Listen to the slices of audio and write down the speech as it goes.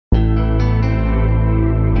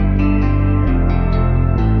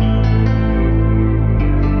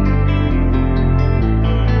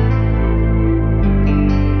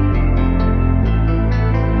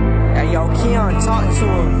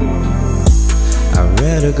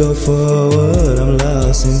rather go forward, I'm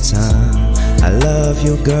lost in time. I love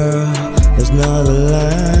you, girl, there's not a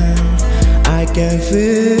line. I can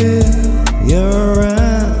feel you're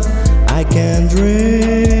around, I can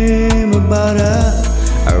dream about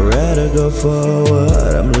us. I'd rather go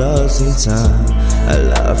forward, I'm lost in time. I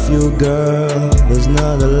love you, girl, there's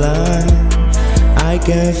not a line. I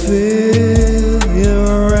can feel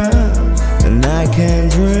you're around, and I can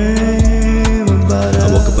dream about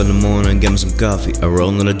us. I woke up in the morning, get me some coffee. I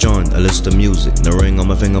roll in a joint, I listen to music. No ring on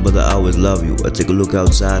my finger, but I always love you. I take a look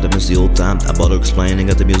outside, I miss the old times. I bother explaining,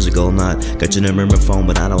 got the music all night. Got your number in my phone,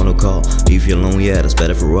 but I don't wanna call. If you're alone, yeah, that's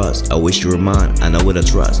better for us. I wish you were mine, I know what I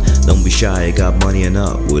trust. Don't be shy, I got money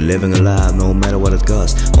enough. We're living alive, no matter what it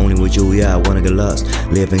costs. Only with you, yeah, I wanna get lost.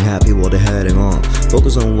 Living happy while they're heading on.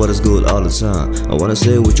 Focus on what is good all the time. I wanna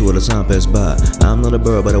stay with you while the time pass by. I'm not a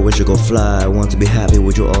bird, but I wish I could fly. I want to be happy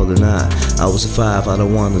with you all the night. I will survive, I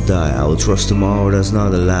don't wanna die. I will trust tomorrow, that's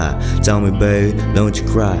not a lie. Tell me, babe, don't you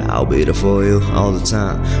cry. I'll be there for you all the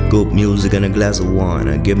time. Good music and a glass of wine,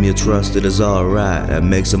 and give me a trust that it's alright. I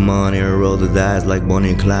make some money and roll the dice like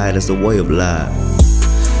Bonnie and Clyde. That's the way of life.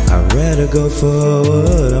 I'd rather go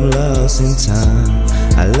forward, I'm lost in time.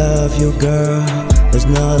 I love you, girl, there's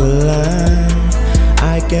not a line.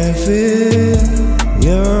 I can feel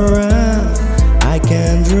you're around, I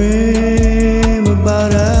can dream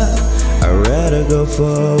about us. I'd rather go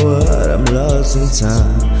forward, I'm lost in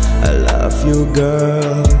time. I love you,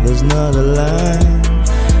 girl, there's not a line.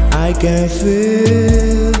 I can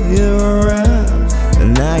feel you're around,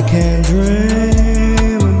 and I can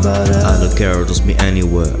dream about us. I don't care, just me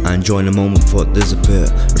anywhere. I enjoy the moment before it disappear.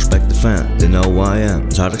 Respect the fan, they know who I am.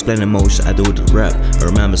 It's hard to explain emotion, I do it with rap. I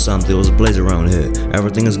remember something, there was a place around here.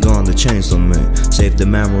 Everything is gone, they changed on me. Save the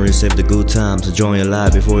memories, save the good times. Enjoy your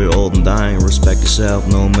life before you're old and dying. Respect yourself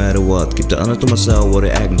no matter what. Keep the honor to myself while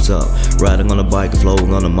they acting tough. Riding on a bike,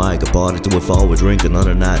 flowing on a mic. A party to a forward, drink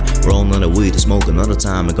another night. Rolling on the weed, smoke another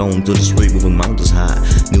time. And going to the street, moving mountains high.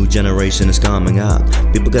 New generation is coming out.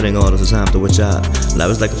 People getting older, it's time to watch out.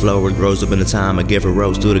 Life is like a flower, it grows up in the time. I give a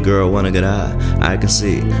rose to the girl when I get high. I can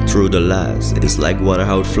see through the lies. It's like water,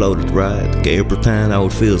 how it floated, right? Can you pretend how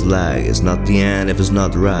it feels like? It's not the end if it's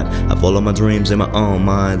not right. I follow my dreams in my own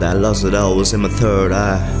mind. I lost it all, was in my third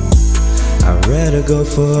eye. I'd rather go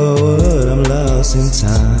forward, I'm lost in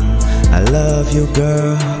time. I love you,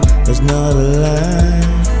 girl, there's not a line.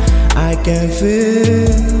 I can feel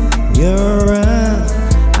you're around,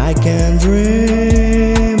 I can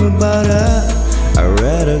dream about us. I'd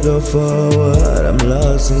rather go forward, I'm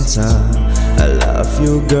lost in time. I love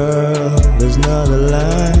you, girl, there's not a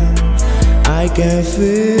line. I can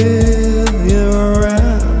feel you're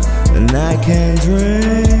around, and I can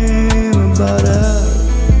dream